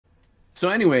So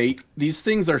anyway, these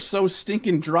things are so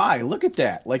stinking dry. Look at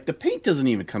that. Like the paint doesn't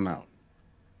even come out.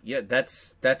 Yeah,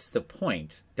 that's the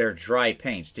point. They're dry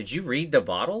paints. Did you read the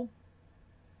bottle?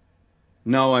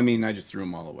 No, I mean, I just threw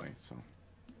them all away. So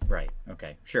Right.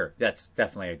 Okay. Sure. That's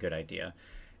definitely a good idea.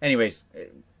 Anyways,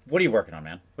 what are you working on,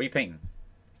 man? What are you painting?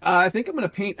 I think I'm going to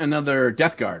paint another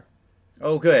Death Guard.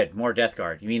 Oh, good. More Death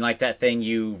Guard. You mean like that thing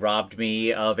you robbed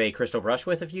me of a crystal brush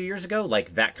with a few years ago?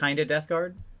 Like that kind of Death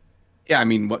Guard? Yeah, I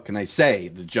mean, what can I say?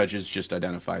 The judges just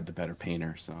identified the better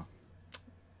painter, so.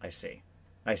 I see.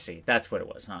 I see. That's what it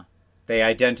was, huh? They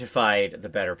identified the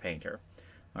better painter.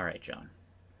 All right, John.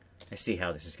 I see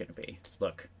how this is going to be.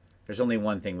 Look, there's only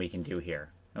one thing we can do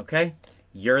here, okay?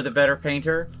 You're the better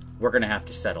painter. We're going to have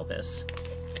to settle this.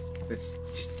 Let's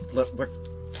just look. We're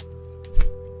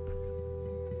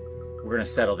going to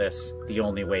settle this the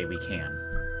only way we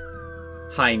can.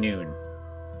 High noon,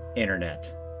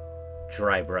 internet,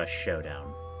 Drybrush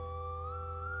showdown.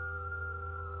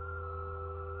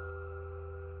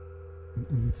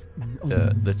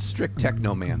 The strict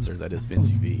technomancer that is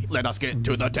Vinci V. Let us get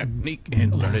into the technique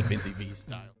and learn it Vinci V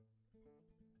style.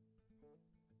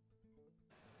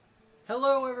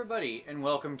 Hello everybody, and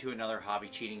welcome to another hobby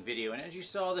cheating video, and as you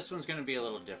saw, this one's going to be a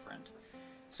little different.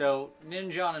 So,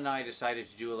 NinJon and I decided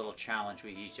to do a little challenge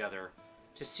with each other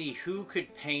to see who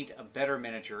could paint a better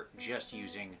miniature just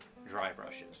using dry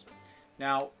brushes.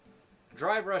 Now,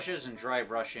 dry brushes and dry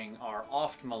brushing are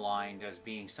oft maligned as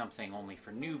being something only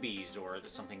for newbies, or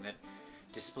something that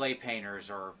display painters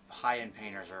or high-end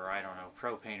painters, or I don't know,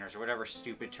 pro painters, or whatever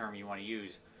stupid term you want to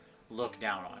use, look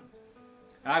down on.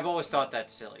 And I've always thought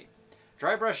that's silly.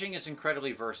 Dry brushing is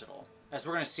incredibly versatile, as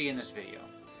we're going to see in this video.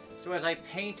 So as I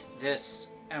paint this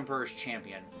Emperor's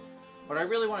Champion, what I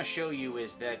really want to show you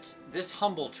is that this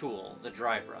humble tool, the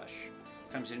dry brush,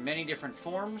 comes in many different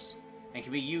forms and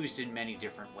can be used in many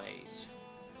different ways.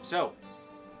 So,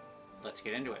 let's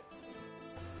get into it.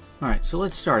 Alright, so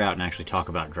let's start out and actually talk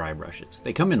about dry brushes.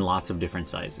 They come in lots of different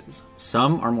sizes.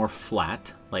 Some are more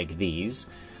flat, like these.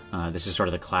 This is sort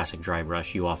of the classic dry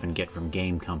brush you often get from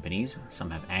game companies. Some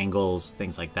have angles,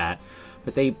 things like that.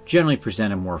 But they generally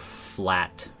present a more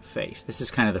flat face. This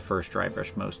is kind of the first dry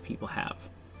brush most people have.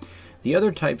 The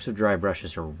other types of dry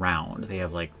brushes are round. They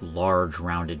have like large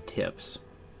rounded tips.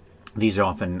 These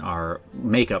often are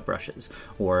makeup brushes,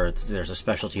 or there's a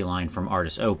specialty line from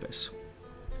Artis Opus.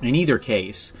 In either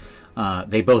case,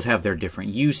 they both have their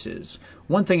different uses.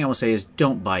 One thing I will say is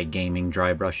don't buy gaming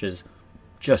dry brushes.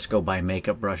 Just go buy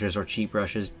makeup brushes or cheap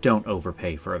brushes. Don't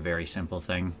overpay for a very simple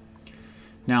thing.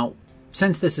 Now,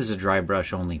 since this is a dry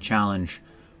brush only challenge,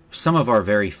 some of our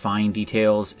very fine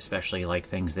details, especially like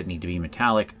things that need to be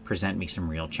metallic, present me some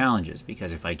real challenges,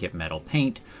 because if I get metal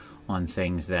paint on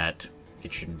things that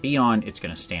it shouldn't be on, it's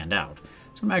going to stand out.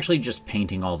 So I'm actually just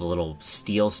painting all the little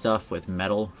steel stuff with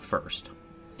metal first.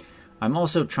 I'm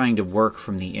also trying to work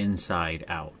from the inside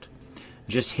out,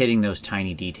 just hitting those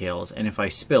tiny details, and if I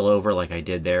spill over like I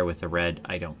did there with the red,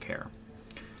 I don't care.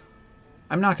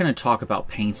 I'm not going to talk about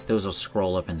paints, those will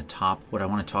scroll up in the top. What I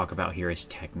want to talk about here is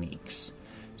techniques.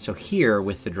 So here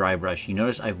with the dry brush, you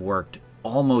notice I've worked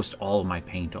almost all of my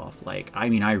paint off.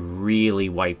 I really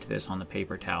wiped this on the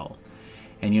paper towel.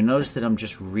 And you'll notice that I'm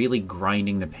just really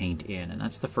grinding the paint in, and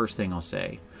that's the first thing I'll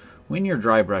say. When you're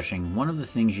dry brushing, one of the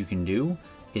things you can do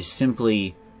is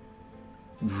simply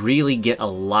really get a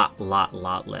lot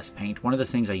less paint. One of the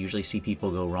things I usually see people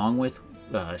go wrong with,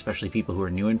 especially people who are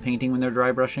new in painting when they're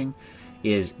dry brushing,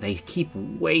 is they keep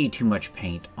way too much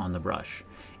paint on the brush.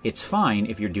 It's fine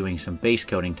if you're doing some base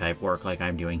coating type work like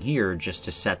I'm doing here, just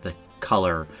to set the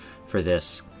color for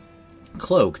this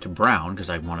cloak to brown, because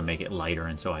I want to make it lighter,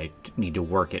 and so I need to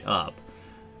work it up.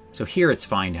 So here it's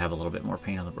fine to have a little bit more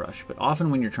paint on the brush, but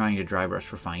often when you're trying to dry brush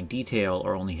for fine detail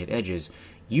or only hit edges,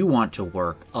 you want to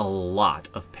work a lot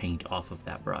of paint off of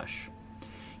that brush.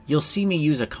 You'll see me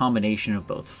use a combination of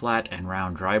both flat and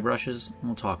round dry brushes,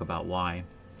 and we'll talk about why.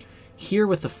 Here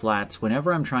with the flats,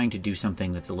 whenever I'm trying to do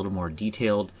something that's a little more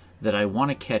detailed, that I want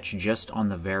to catch just on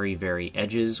the very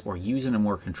edges or use in a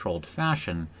more controlled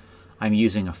fashion, I'm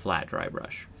using a flat dry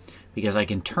brush, because I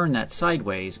can turn that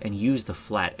sideways and use the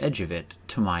flat edge of it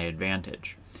to my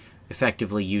advantage,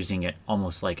 effectively using it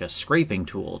almost like a scraping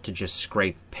tool to just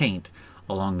scrape paint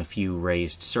along the few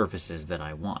raised surfaces that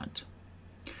I want.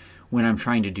 When I'm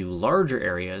trying to do larger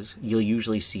areas, you'll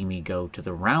usually see me go to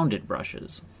the rounded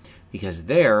brushes, because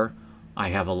there I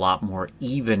have a lot more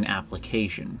even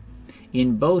application.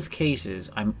 In both cases,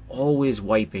 I'm always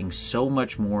wiping so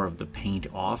much more of the paint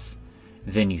off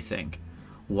than you think.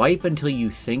 Wipe until you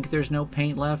think there's no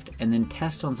paint left, and then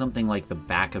test on something like the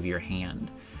back of your hand.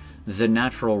 The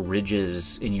natural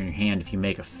ridges in your hand, if you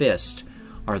make a fist,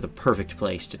 are the perfect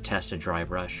place to test a dry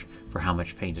brush for how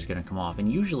much paint is going to come off,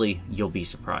 and usually you'll be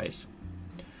surprised.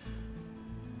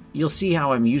 You'll see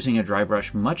how I'm using a dry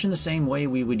brush much in the same way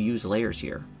we would use layers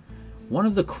here. One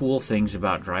of the cool things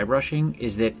about dry brushing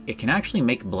is that it can actually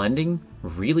make blending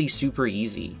really super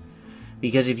easy,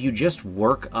 because if you just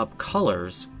work up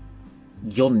colors,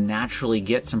 you'll naturally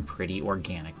get some pretty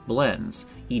organic blends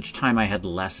each time I had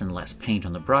less and less paint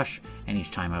on the brush, and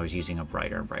each time I was using a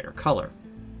brighter and brighter color.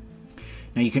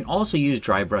 Now you can also use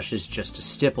dry brushes just to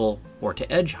stipple or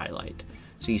to edge highlight.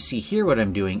 So you see here what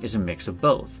I'm doing is a mix of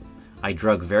both. I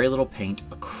drug very little paint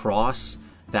across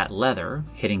that leather,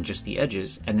 hitting just the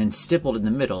edges, and then stippled in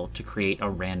the middle to create a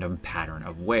random pattern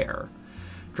of wear.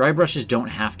 Dry brushes don't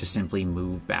have to simply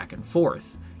move back and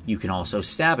forth. You can also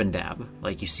stab and dab,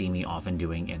 like you see me often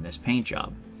doing in this paint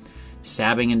job.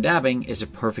 Stabbing and dabbing is a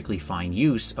perfectly fine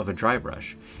use of a dry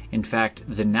brush. In fact,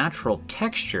 the natural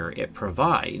texture it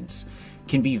provides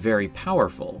can be very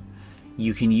powerful.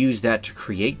 You can use that to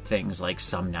create things like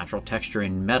some natural texture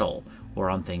in metal or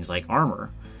on things like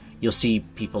armor. You'll see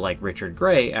people like Richard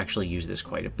Gray actually use this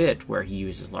quite a bit, where he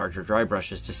uses larger dry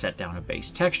brushes to set down a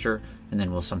base texture, and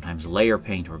then will sometimes layer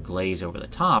paint or glaze over the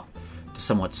top to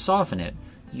somewhat soften it.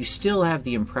 You still have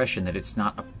the impression that it's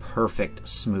not a perfect,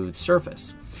 smooth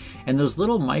surface. And those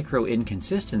little micro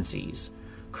inconsistencies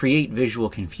create visual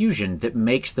confusion that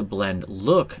makes the blend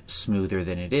look smoother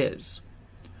than it is.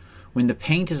 When the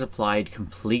paint is applied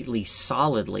completely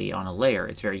solidly on a layer,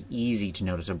 it's very easy to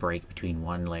notice a break between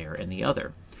one layer and the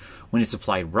other. When it's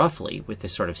applied roughly, with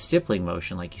this sort of stippling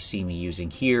motion like you see me using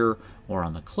here or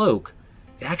on the cloak,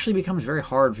 it actually becomes very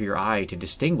hard for your eye to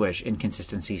distinguish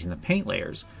inconsistencies in the paint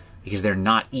layers, because they're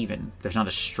not even. There's not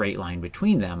a straight line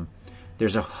between them.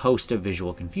 There's a host of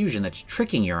visual confusion that's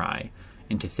tricking your eye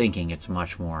into thinking it's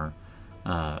much more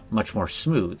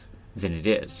smooth than it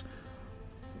is.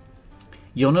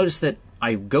 You'll notice that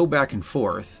I go back and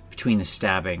forth between the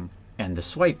stabbing and the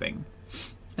swiping.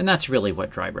 And that's really what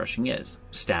dry brushing is,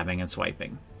 stabbing and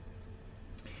swiping.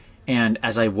 And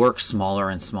as I work smaller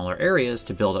and smaller areas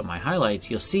to build up my highlights,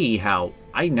 you'll see how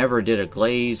I never did a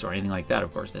glaze or anything like that.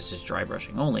 Of course, this is dry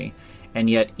brushing only. And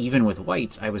yet, even with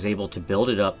whites, I was able to build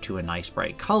it up to a nice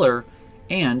bright color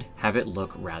and have it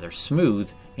look rather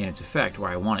smooth in its effect where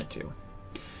I want it to.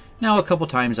 Now, a couple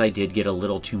times I did get a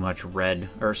little too much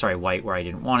white where I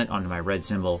didn't want it onto my red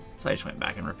symbol, so I just went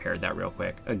back and repaired that real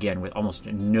quick, again with almost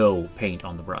no paint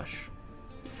on the brush.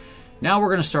 Now we're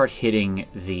going to start hitting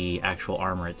the actual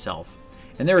armor itself,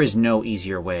 and there is no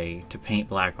easier way to paint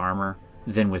black armor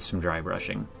than with some dry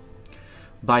brushing.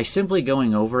 By simply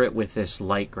going over it with this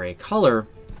light gray color,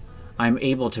 I'm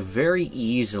able to very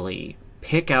easily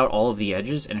pick out all of the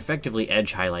edges and effectively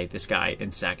edge highlight this guy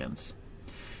in seconds.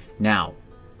 Now,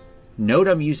 note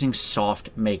I'm using soft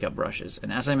makeup brushes,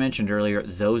 and as I mentioned earlier,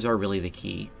 those are really the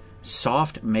key.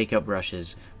 Soft makeup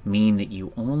brushes mean that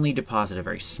you only deposit a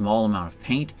very small amount of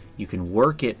paint. You can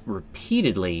work it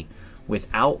repeatedly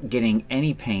without getting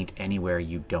any paint anywhere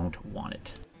you don't want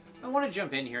it. I want to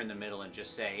jump in here in the middle and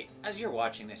just say, as you're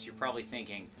watching this, you're probably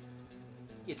thinking,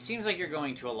 it seems like you're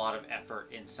going to a lot of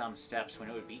effort in some steps when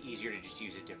it would be easier to just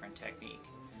use a different technique.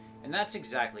 And that's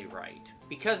exactly right.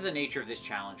 Because of the nature of this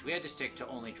challenge, we had to stick to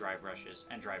only dry brushes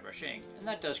and dry brushing, and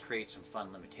that does create some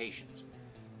fun limitations.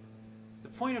 The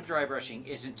point of dry brushing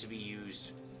isn't to be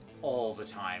used all the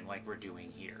time like we're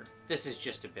doing here. This is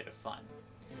just a bit of fun.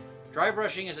 Dry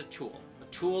brushing is a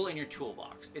tool in your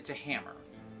toolbox. It's a hammer.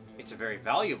 It's a very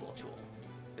valuable tool,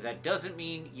 but that doesn't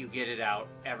mean you get it out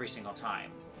every single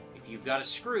time. If you've got a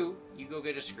screw, you go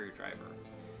get a screwdriver.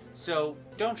 So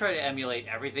don't try to emulate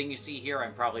everything you see here.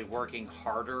 I'm probably working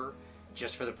harder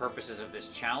just for the purposes of this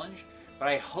challenge, but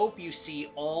I hope you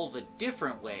see all the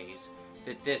different ways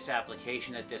that this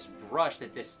application, that this brush,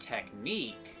 that this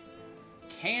technique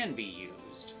can be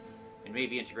used, and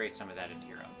maybe integrate some of that into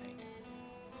your own painting.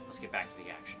 Let's get back to the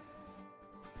action.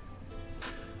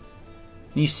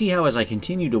 And you see how as I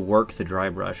continue to work the dry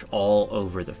brush all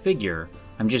over the figure,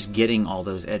 I'm just getting all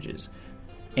those edges.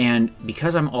 And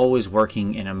because I'm always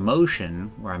working in a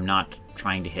motion where I'm not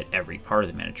trying to hit every part of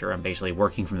the miniature, I'm basically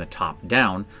working from the top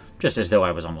down, just as though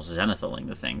I was almost zenithaling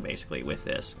the thing basically with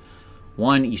this.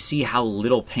 One, you see how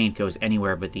little paint goes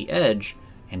anywhere but the edge,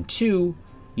 and two,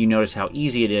 you notice how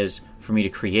easy it is for me to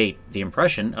create the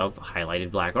impression of highlighted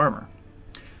black armor.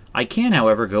 I can,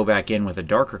 however, go back in with a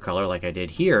darker color like I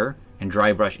did here, and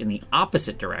dry brush in the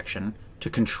opposite direction to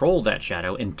control that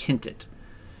shadow and tint it.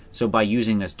 So by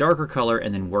using this darker color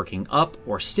and then working up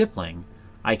or stippling,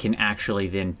 I can actually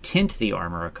then tint the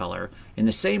armor a color in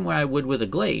the same way I would with a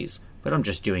glaze, but I'm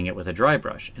just doing it with a dry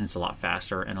brush, and it's a lot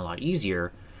faster and a lot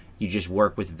easier. You just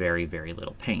work with very, very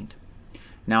little paint.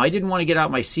 Now, I didn't want to get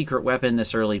out my secret weapon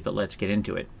this early, but let's get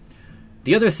into it.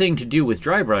 The other thing to do with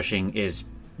dry brushing is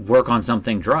work on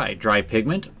something dry. Dry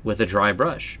pigment with a dry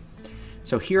brush.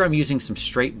 So here I'm using some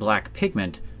straight black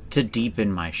pigment to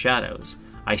deepen my shadows.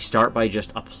 I start by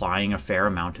just applying a fair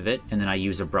amount of it, and then I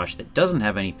use a brush that doesn't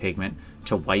have any pigment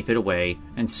to wipe it away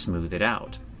and smooth it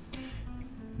out.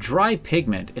 Dry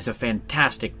pigment is a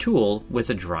fantastic tool with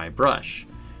a dry brush.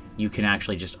 You can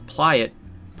actually just apply it,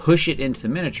 push it into the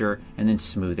miniature, and then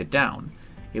smooth it down.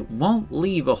 It won't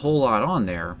leave a whole lot on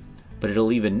there, but it'll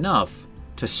leave enough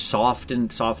to soften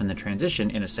the transition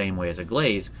in the same way as a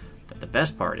glaze. But the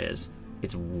best part is,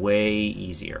 it's way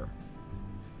easier.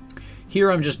 Here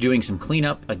I'm just doing some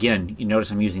cleanup. Again, you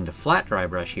notice I'm using the flat dry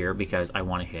brush here because I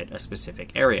want to hit a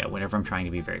specific area. Whenever I'm trying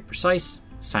to be very precise,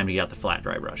 it's time to get out the flat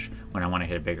dry brush. When I want to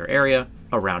hit a bigger area,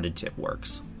 a rounded tip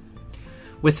works.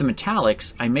 With the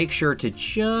metallics, I make sure to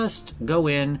just go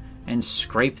in and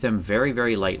scrape them very,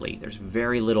 very lightly. There's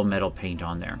very little metal paint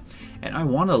on there. And I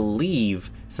want to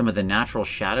leave some of the natural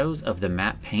shadows of the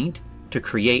matte paint to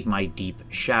create my deep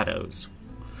shadows.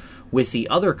 With the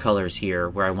other colors here,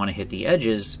 where I want to hit the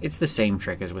edges, it's the same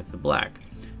trick as with the black.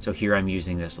 So here I'm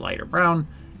using this lighter brown,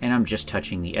 and I'm just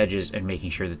touching the edges and making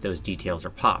sure that those details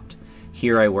are popped.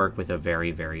 Here I work with a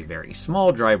very, very, very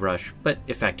small dry brush, but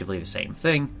effectively the same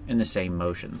thing and the same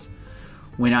motions.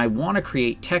 When I want to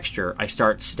create texture, I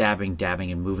start stabbing, dabbing,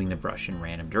 and moving the brush in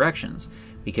random directions,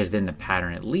 because then the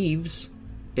pattern it leaves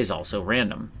is also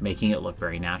random, making it look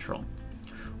very natural.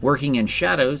 Working in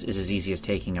shadows is as easy as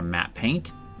taking a matte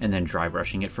paint and then dry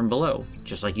brushing it from below,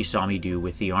 just like you saw me do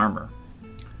with the armor.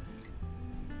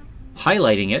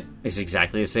 Highlighting it is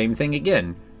exactly the same thing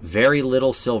again. Very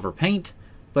little silver paint,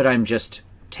 but I'm just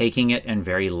taking it and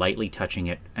very lightly touching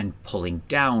it and pulling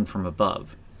down from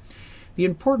above. The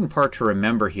important part to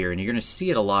remember here, and you're going to see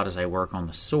it a lot as I work on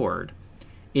the sword,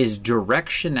 is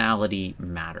directionality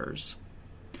matters.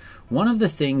 One of the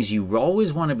things you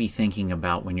always want to be thinking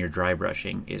about when you're dry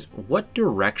brushing is, what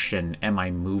direction am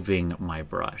I moving my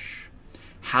brush?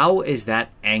 How is that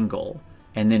angle,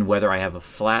 and then whether I have a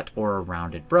flat or a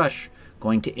rounded brush,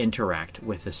 going to interact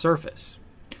with the surface?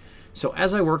 So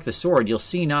as I work the sword, you'll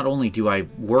see not only do I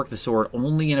work the sword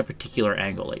only in a particular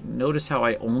angle, like notice how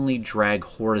I only drag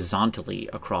horizontally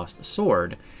across the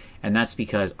sword, and that's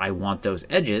because I want those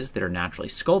edges that are naturally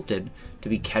sculpted to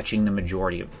be catching the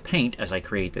majority of the paint as I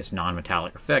create this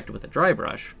non-metallic effect with a dry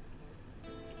brush.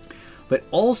 But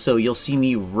also you'll see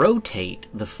me rotate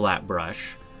the flat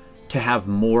brush to have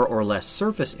more or less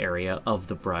surface area of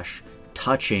the brush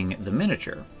touching the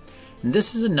miniature. And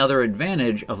this is another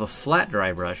advantage of a flat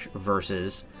dry brush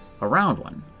versus a round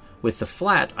one. With the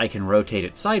flat, I can rotate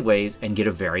it sideways and get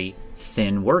a very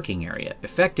thin working area,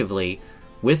 effectively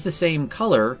with the same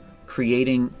color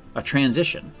creating a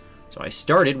transition. So I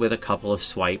started with a couple of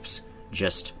swipes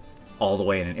just all the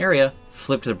way in an area,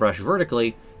 flipped the brush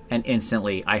vertically, and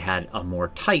instantly I had a more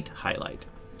tight highlight.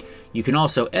 You can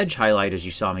also edge highlight, as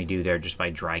you saw me do there, just by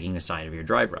dragging the side of your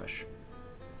dry brush.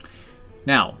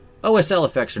 Now, OSL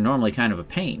effects are normally kind of a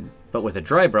pain, but with a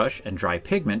dry brush and dry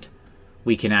pigment,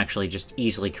 we can actually just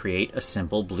easily create a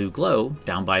simple blue glow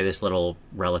down by this little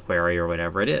reliquary or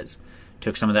whatever it is.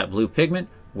 Took some of that blue pigment,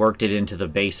 worked it into the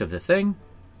base of the thing,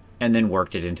 and then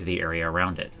worked it into the area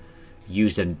around it.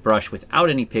 Used a brush without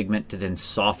any pigment to then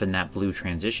soften that blue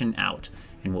transition out,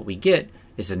 and what we get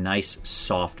is a nice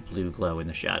soft blue glow in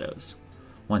the shadows.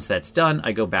 Once that's done,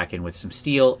 I go back in with some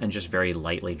steel and just very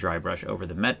lightly dry brush over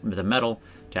the metal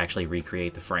to actually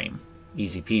recreate the frame.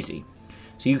 Easy peasy.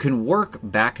 So you can work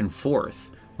back and forth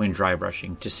when dry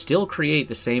brushing to still create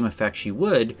the same effects you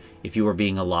would if you were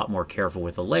being a lot more careful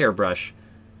with a layer brush.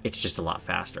 It's just a lot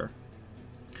faster.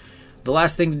 The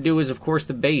last thing to do is, of course,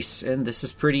 the base, and this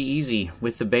is pretty easy.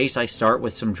 With the base, I start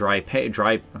with some dry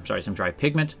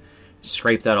pigment,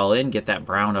 scrape that all in, get that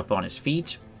brown up on his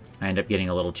feet. I end up getting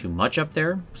a little too much up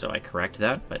there, so I correct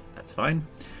that, but that's fine.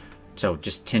 So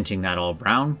just tinting that all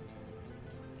brown.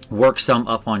 Work some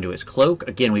up onto his cloak.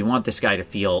 Again, we want this guy to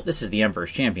feel, this is the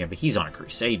Emperor's Champion, but he's on a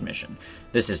crusade mission.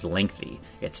 This is lengthy,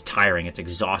 it's tiring, it's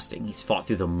exhausting. He's fought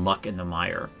through the muck and the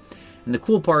mire. And the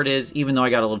cool part is, even though I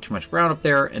got a little too much brown up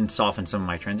there and softened some of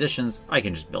my transitions, I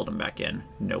can just build them back in,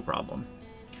 no problem.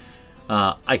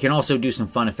 I can also do some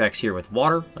fun effects here with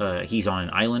water. He's on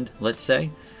an island, let's say.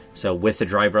 So with the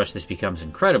dry brush, this becomes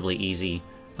incredibly easy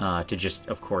to just,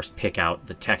 of course, pick out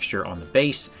the texture on the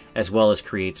base, as well as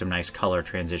create some nice color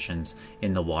transitions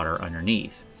in the water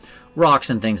underneath. Rocks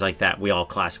and things like that, we all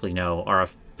classically know, are a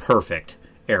perfect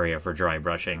area for dry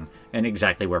brushing, and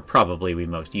exactly where probably we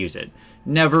most use it.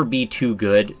 Never be too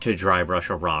good to dry brush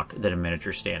a rock that a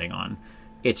miniature's standing on.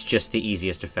 It's just the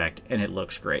easiest effect, and it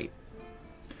looks great.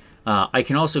 I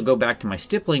can also go back to my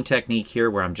stippling technique here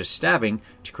where I'm just stabbing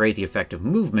to create the effect of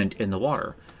movement in the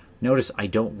water. Notice I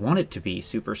don't want it to be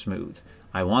super smooth.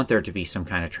 I want there to be some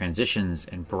kind of transitions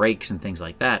and breaks and things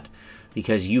like that,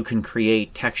 because you can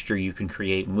create texture, you can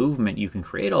create movement, you can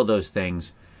create all those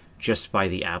things just by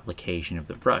the application of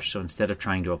the brush. So instead of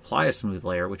trying to apply a smooth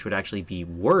layer, which would actually be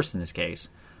worse in this case,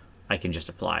 I can just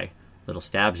apply little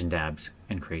stabs and dabs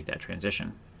and create that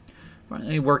transition.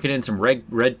 Finally, working in some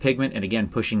red pigment, and again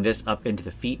pushing this up into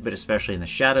the feet, but especially in the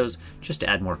shadows, just to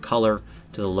add more color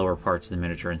to the lower parts of the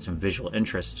miniature and some visual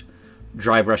interest.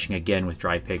 Dry brushing again with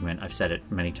dry pigment. I've said it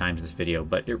many times in this video,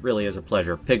 but it really is a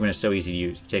pleasure. Pigment is so easy to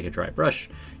use. You take a dry brush,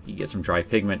 you get some dry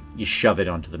pigment, you shove it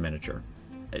onto the miniature.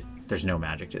 There's no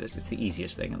magic to this. It's the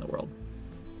easiest thing in the world.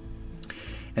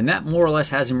 And that more or less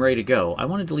has him ready to go. I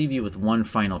wanted to leave you with one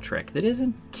final trick that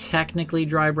isn't technically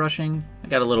dry brushing. I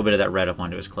got a little bit of that red up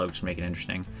onto his cloak to make it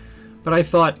interesting. But I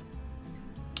thought,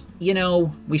 you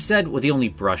know, we said the only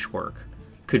brush work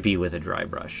could be with a dry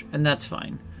brush, and that's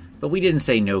fine. But we didn't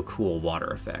say no cool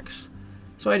water effects.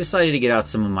 So I decided to get out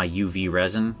some of my UV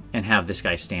resin and have this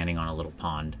guy standing on a little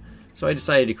pond. So I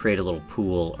decided to create a little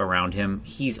pool around him.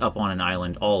 He's up on an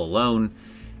island all alone.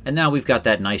 And now we've got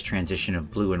that nice transition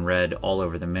of blue and red all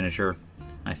over the miniature.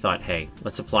 I thought, hey,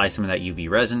 let's apply some of that UV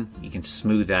resin. You can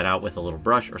smooth that out with a little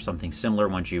brush or something similar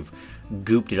once you've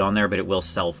gooped it on there, but it will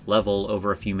self-level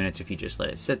over a few minutes if you just let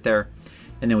it sit there.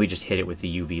 And then we just hit it with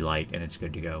the UV light and it's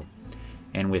good to go.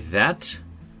 And with that,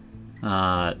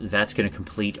 that's going to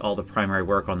complete all the primary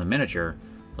work on the miniature.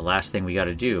 The last thing we got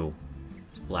to do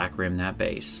is black rim that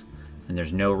base. And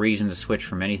there's no reason to switch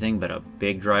from anything but a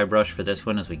big dry brush for this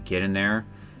one as we get in there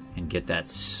and get that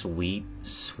sweet,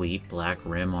 sweet black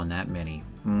rim on that mini.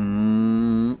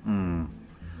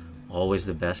 Always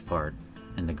the best part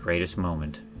and the greatest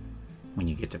moment when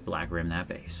you get to black rim that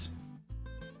base.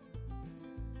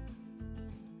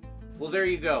 Well, there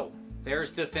you go.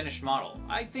 There's the finished model.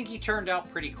 I think he turned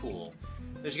out pretty cool.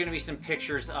 There's going to be some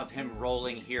pictures of him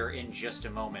rolling here in just a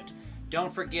moment.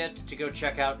 Don't forget to go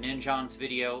check out NinJon's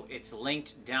video. It's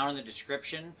linked down in the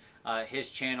description, his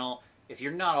channel. If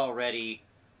you're not already,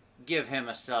 give him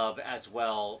a sub as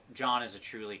well. John is a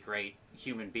truly great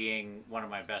human being, one of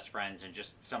my best friends, and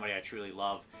just somebody I truly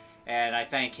love. And I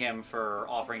thank him for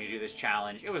offering to do this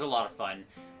challenge. It was a lot of fun.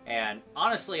 And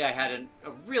honestly, I had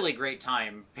a really great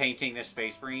time painting this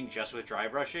Space Marine just with dry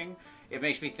brushing. It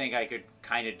makes me think I could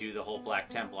kind of do the whole Black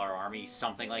Templar army,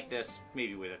 something like this,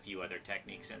 maybe with a few other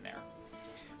techniques in there.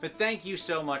 But thank you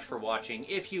so much for watching.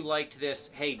 If you liked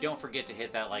this, hey, don't forget to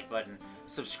hit that like button.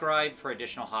 Subscribe for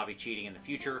additional hobby cheating in the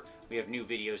future. We have new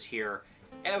videos here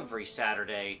every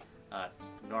Saturday,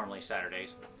 normally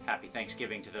Saturdays. Happy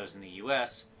Thanksgiving to those in the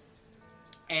US.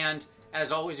 And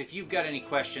as always, if you've got any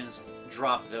questions,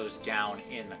 drop those down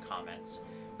in the comments.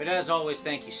 But as always,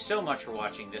 thank you so much for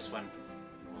watching this one.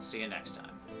 We'll see you next time.